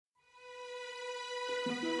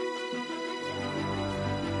Welcome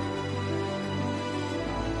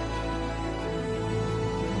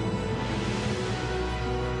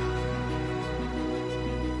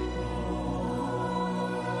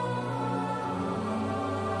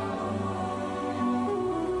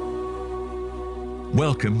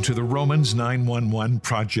to the Romans 911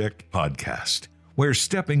 Project podcast, where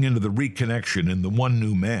stepping into the reconnection in the one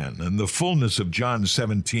new man and the fullness of John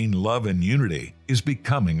 17 love and unity is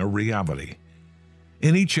becoming a reality.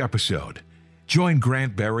 In each episode, join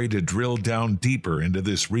Grant Berry to drill down deeper into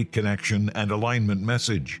this reconnection and alignment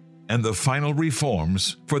message and the final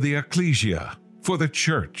reforms for the ecclesia, for the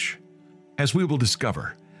church. As we will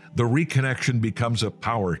discover, the reconnection becomes a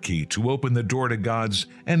power key to open the door to God's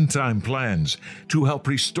end-time plans to help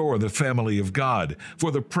restore the family of God for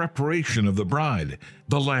the preparation of the bride,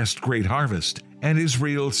 the last great harvest, and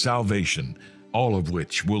Israel's salvation, all of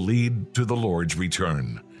which will lead to the Lord's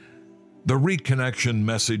return. The reconnection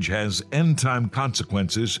message has end-time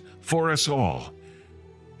consequences for us all.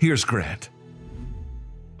 Here's Grant.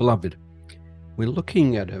 Beloved, we're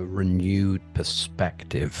looking at a renewed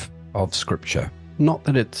perspective of Scripture. Not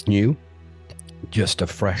that it's new, just a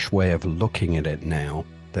fresh way of looking at it now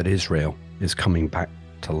that Israel is coming back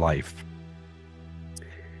to life.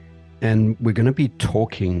 And we're going to be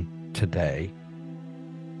talking today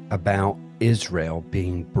about Israel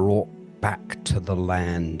being brought back to the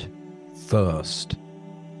land first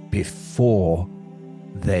before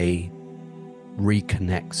they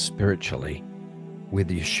reconnect spiritually with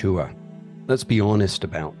Yeshua. Let's be honest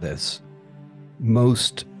about this.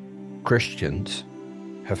 Most Christians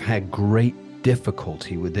have had great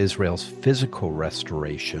difficulty with Israel's physical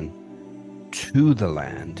restoration to the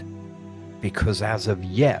land because as of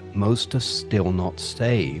yet, most are still not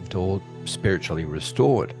saved or spiritually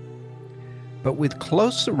restored. But with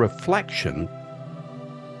closer reflection,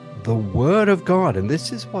 the Word of God, and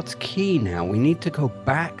this is what's key now, we need to go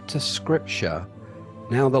back to Scripture.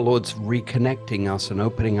 Now the Lord's reconnecting us and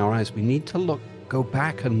opening our eyes. We need to go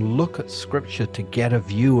back and look at Scripture to get a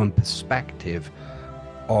view and perspective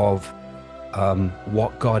of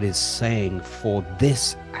what God is saying for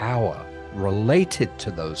this hour related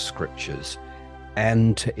to those Scriptures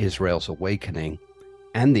and to Israel's awakening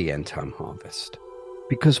and the end-time harvest.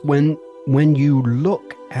 Because when you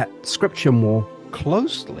look at Scripture more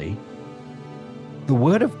closely, the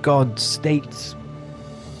Word of God states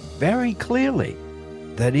very clearly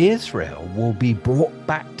that Israel will be brought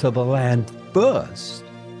back to the land first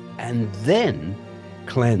and then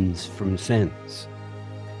cleansed from sins.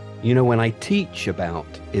 You know, when I teach about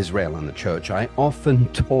Israel and the church, I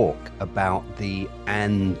often talk about the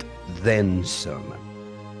and then sermon.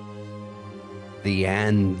 The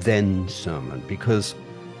and then sermon, because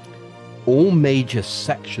all major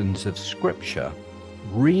sections of Scripture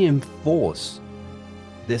reinforce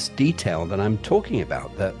this detail that I'm talking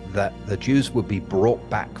about, that the Jews would be brought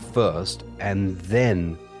back first and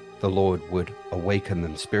then the Lord would awaken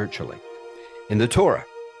them spiritually. In the Torah,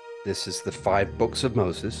 this is the 5 books of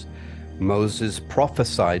Moses. Moses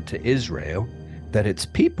prophesied to Israel that its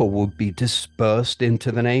people would be dispersed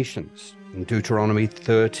into the nations. In Deuteronomy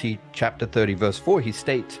 30, chapter 30, verse 4, he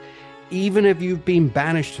states, "Even if you've been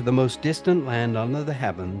banished to the most distant land under the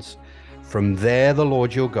heavens, from there the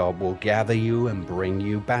Lord your God will gather you and bring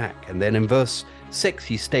you back." And then in verse 6,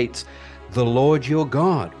 he states, "The Lord your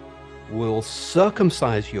God will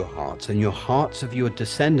circumcise your hearts and your hearts of your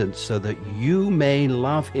descendants so that you may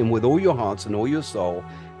love him with all your hearts and all your soul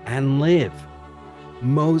and live."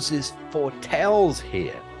 Moses foretells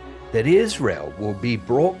here that Israel will be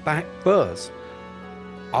brought back first,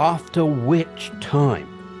 after which time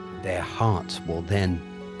their hearts will then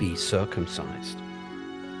be circumcised.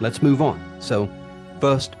 Let's move on. So,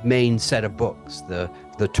 first main set of books, the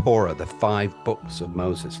Torah, the 5 books of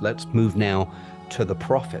Moses. Let's move now to the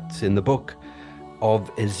prophets. In the book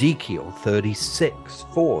of Ezekiel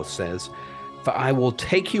 36:4 says, "For I will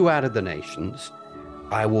take you out of the nations,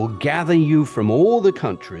 I will gather you from all the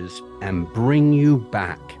countries and bring you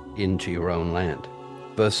back into your own land."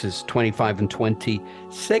 Verses 25 and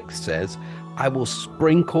 26 says, "I will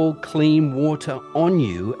sprinkle clean water on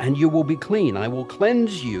you, and you will be clean. I will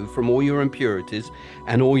cleanse you from all your impurities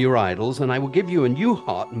and all your idols, and I will give you a new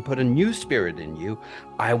heart and put a new spirit in you.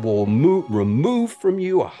 I will remove from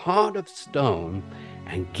you a heart of stone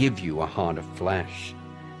and give you a heart of flesh."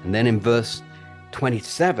 And then in verse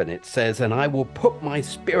 27, it says, "And I will put my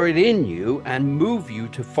spirit in you and move you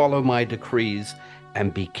to follow my decrees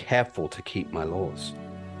and be careful to keep my laws."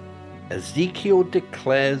 Ezekiel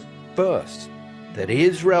declares first that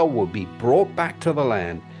Israel will be brought back to the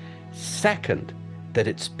land. Second, that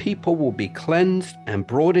its people will be cleansed and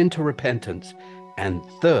brought into repentance. And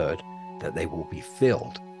third, that they will be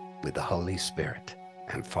filled with the Holy Spirit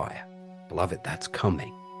and fire. Beloved, that's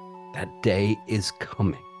coming. That day is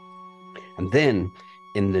coming. And then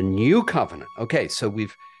in the new covenant, okay, so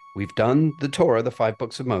we've done the Torah, the 5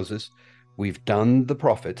 books of Moses. We've done the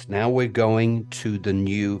prophets. Now we're going to the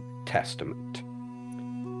New Testament.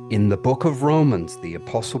 In the book of Romans, the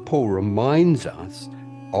Apostle Paul reminds us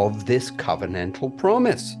of this covenantal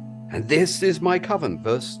promise. And this is my covenant,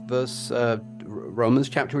 Romans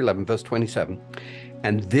chapter 11, verse 27.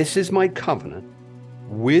 And this is my covenant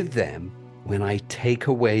with them when I take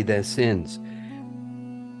away their sins.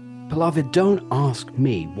 Beloved, don't ask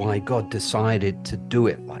me why God decided to do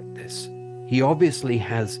it like this. He obviously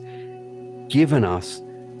has given us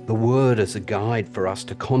the word as a guide for us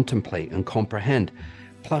to contemplate and comprehend.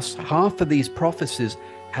 Plus, half of these prophecies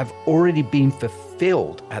have already been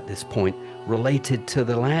fulfilled at this point, related to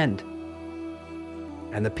the land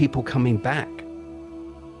and the people coming back.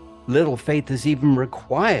 Little faith is even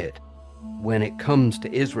required when it comes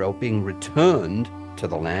to Israel being returned to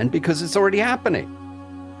the land, because it's already happening.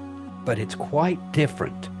 But it's quite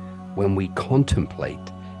different when we contemplate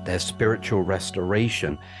their spiritual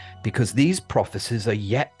restoration, because these prophecies are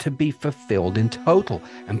yet to be fulfilled in total.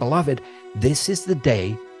 And beloved, this is the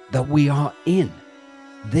day that we are in.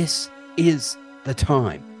 This is the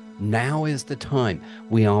time. Now is the time.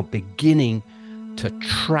 We are beginning to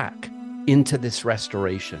track into this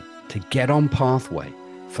restoration, to get on pathway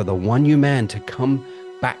for the one new man to come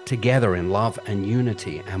back together in love and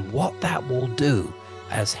unity. And what that will do,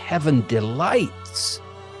 as heaven delights,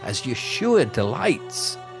 as Yeshua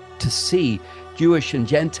delights to see Jewish and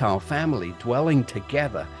Gentile family dwelling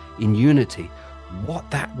together in unity, what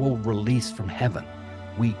that will release from heaven,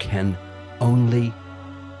 we can only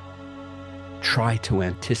try to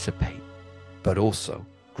anticipate, but also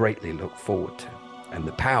greatly look forward to. And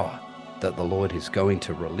the power that the Lord is going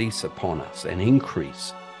to release upon us and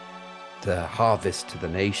increase the harvest to the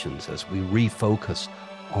nations as we refocus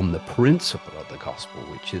on the principle of the gospel,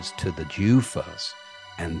 which is to the Jew first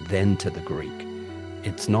and then to the Greek.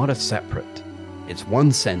 It's not a separate, it's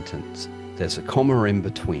one sentence. There's a comma in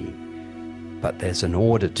between, but there's an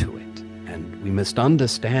order to it. And we must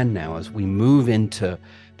understand now, as we move into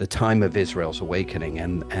the time of Israel's awakening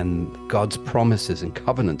and God's promises and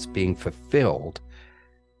covenants being fulfilled,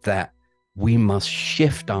 that we must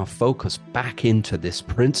shift our focus back into this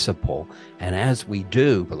principle. And as we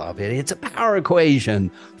do, beloved, it's a power equation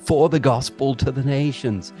for the gospel to the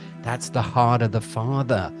nations. That's the heart of the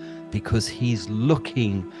Father, because he's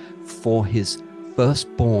looking for his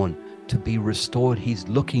firstborn to be restored. He's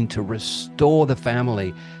looking to restore the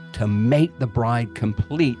family, to make the bride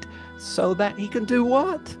complete, so that he can do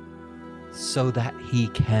what? So that he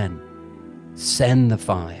can send the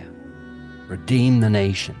fire, redeem the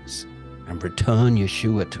nations, and return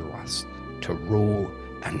Yeshua to us to rule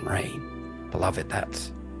and reign. Beloved,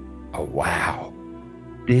 that's a wow.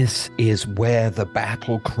 This is where the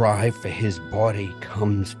battle cry for his body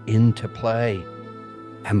comes into play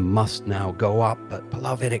and must now go up. But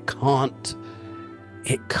beloved, it can't,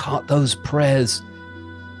 those prayers,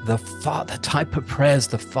 the type of prayers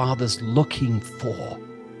the Father's looking for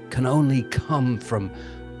can only come from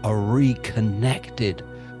a reconnected,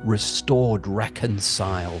 restored,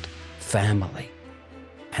 reconciled family.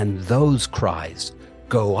 And those cries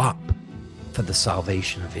go up for the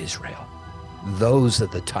salvation of Israel. Those are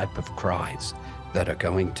the type of cries that are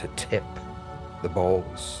going to tip the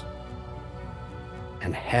bowls.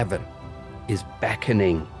 And heaven is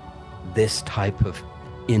beckoning this type of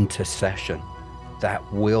intercession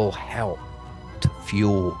that will help to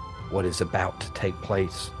fuel what is about to take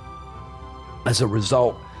place. As a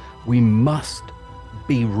result, we must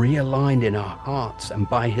be realigned in our hearts and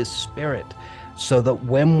by his Spirit, so that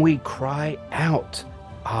when we cry out,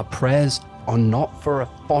 our prayers are not for a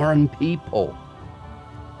foreign people,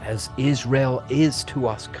 as Israel is to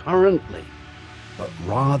us currently, but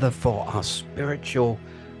rather for our spiritual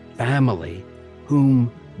family,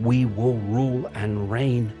 whom we will rule and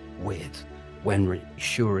reign with when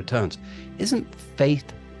Yeshua returns. Isn't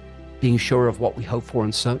faith being sure of what we hope for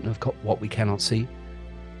and certain of what we cannot see?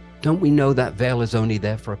 Don't we know that veil is only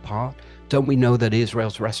there for a part? Don't we know that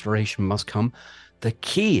Israel's restoration must come? The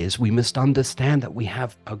key is we must understand that we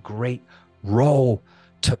have a great role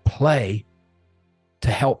to play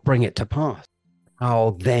to help bring it to pass.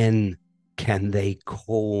 How then can they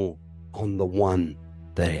call on the one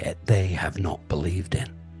that they have not believed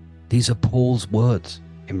in? These are Paul's words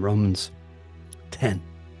in Romans 10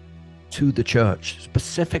 to the church,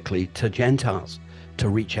 specifically to Gentiles, to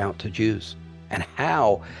reach out to Jews. And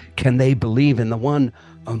how can they believe in the one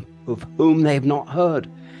of whom they have not heard?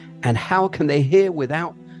 And how can they hear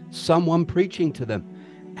without someone preaching to them?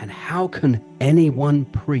 And how can anyone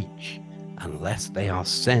preach unless they are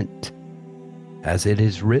sent? As it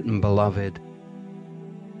is written, beloved,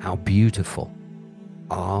 how beautiful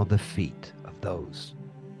are the feet of those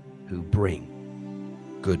who bring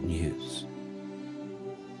good news.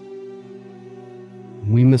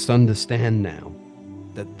 We must understand now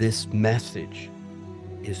that this message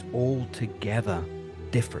is altogether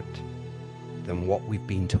different than what we've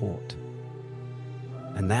been taught.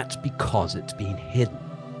 And that's because it's been hidden.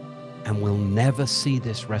 And we'll never see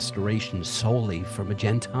this restoration solely from a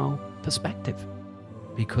Gentile perspective,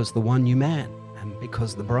 because the one new man and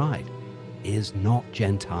because the bride is not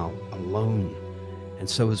Gentile alone. And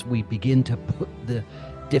so as we begin to put the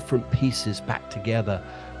different pieces back together,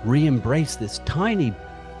 re-embrace this tiny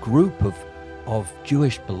group of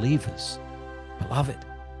Jewish believers, beloved,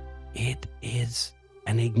 it is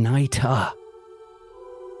an igniter.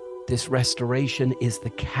 This restoration is the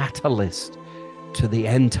catalyst to the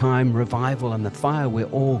end time revival and the fire we're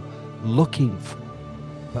all looking for,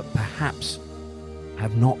 but perhaps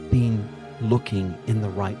have not been looking in the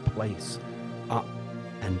right place up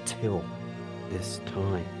until this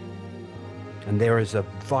time. And there is a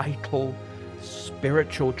vital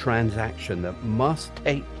spiritual transaction that must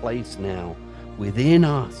take place now within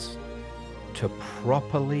us to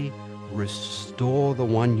properly restore the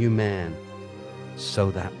one new man,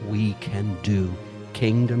 so that we can do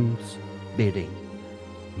kingdom's bidding,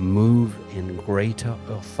 move in greater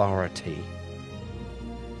authority,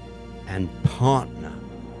 and partner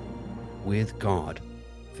with God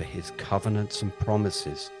for his covenants and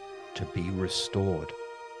promises to be restored,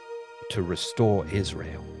 to restore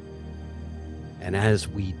Israel. And as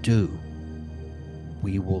we do,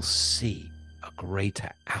 we will see a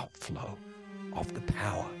greater outflow of the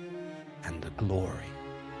power and the glory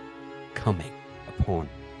coming upon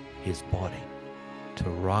his body to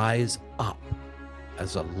rise up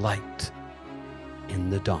as a light in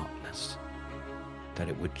the darkness, that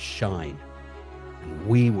it would shine and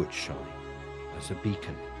we would shine as a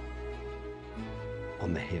beacon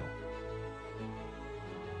on the hill.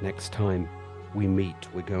 Next time we meet,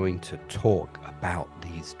 we're going to talk about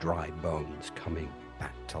these dry bones coming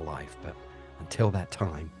back to life. But until that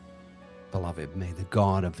time, beloved, may the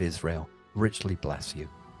God of Israel richly bless you.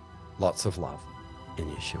 Lots of love in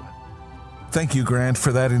Yeshua. Thank you, Grant,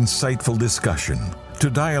 for that insightful discussion. To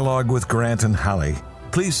dialogue with Grant and Hallie,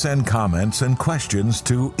 please send comments and questions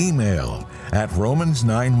to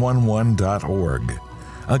email@romans911.org.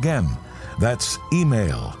 Again, that's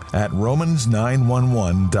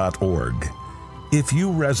email@romans911.org. If you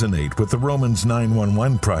resonate with the Romans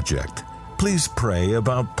 911 Project, please pray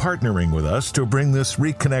about partnering with us to bring this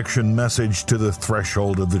reconnection message to the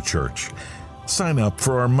threshold of the church. Sign up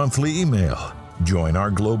for our monthly email. Join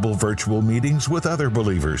our global virtual meetings with other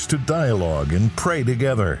believers to dialogue and pray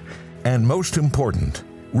together. And most important,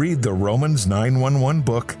 read the Romans 911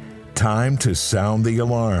 book, Time to Sound the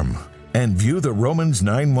Alarm, and view the Romans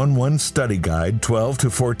 911 Study Guide 12 to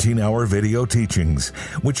 14-hour video teachings,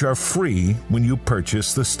 which are free when you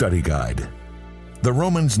purchase the study guide. The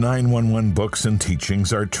Romans 911 books and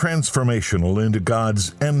teachings are transformational into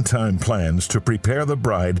God's end-time plans to prepare the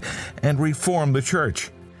bride and reform the church.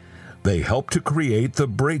 They help to create the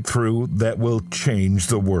breakthrough that will change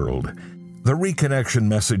the world. The reconnection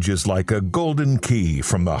message is like a golden key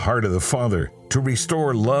from the heart of the Father to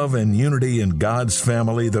restore love and unity in God's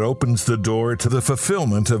family that opens the door to the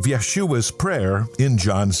fulfillment of Yeshua's prayer in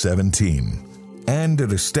John 17. And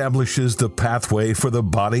it establishes the pathway for the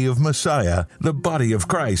body of Messiah, the body of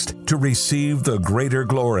Christ, to receive the greater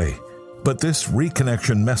glory. But this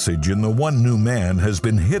reconnection message in the one new man has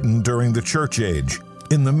been hidden during the church age,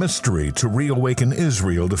 in the mystery to reawaken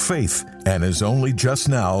Israel to faith, and is only just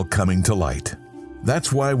now coming to light.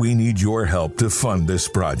 That's why we need your help to fund this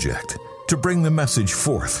project, to bring the message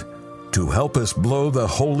forth, to help us blow the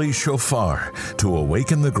holy shofar, to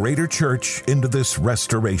awaken the greater church into this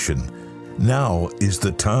restoration. Now is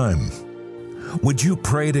the time. Would you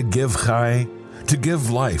pray to give chai, to give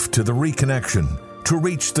life to the reconnection, to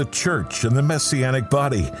reach the church and the messianic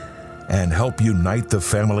body, and help unite the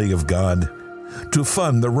family of God? To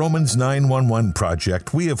fund the Romans 911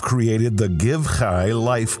 Project, we have created the Give Chai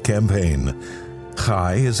Life campaign.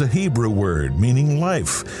 Chai is a Hebrew word meaning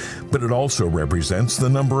life, but it also represents the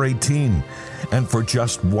number 18. And for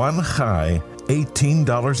just one chai,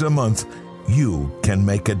 $18 a month, you can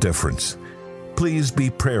make a difference. Please be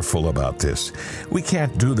prayerful about this. We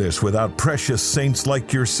can't do this without precious saints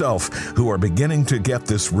like yourself who are beginning to get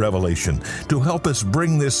this revelation to help us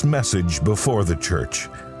bring this message before the church.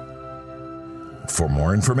 For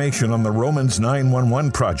more information on the Romans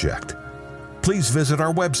 911 Project, please visit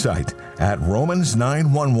our website at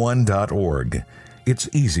romans911.org. It's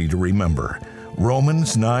easy to remember,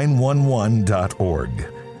 romans911.org.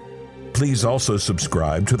 Please also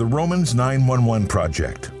subscribe to the Romans 911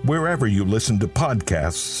 Project wherever you listen to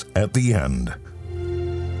podcasts at the end.